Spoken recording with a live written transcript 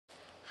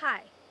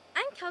Hi,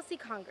 I'm Kelsey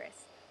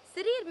Congress,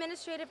 City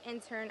Administrative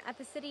Intern at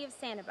the City of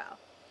Sanibel.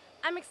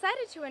 I'm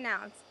excited to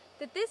announce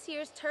that this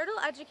year's Turtle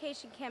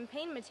Education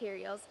campaign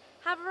materials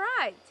have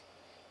arrived.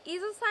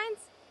 Easel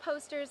signs,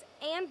 posters,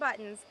 and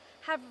buttons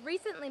have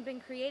recently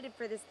been created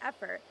for this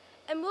effort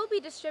and will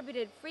be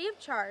distributed free of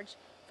charge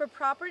for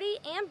property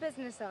and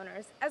business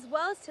owners as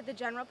well as to the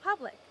general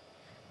public.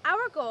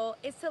 Our goal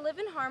is to live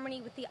in harmony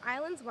with the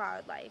island's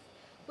wildlife,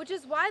 which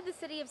is why the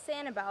City of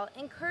Sanibel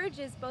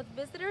encourages both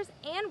visitors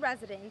and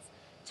residents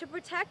to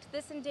protect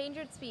this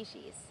endangered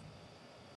species.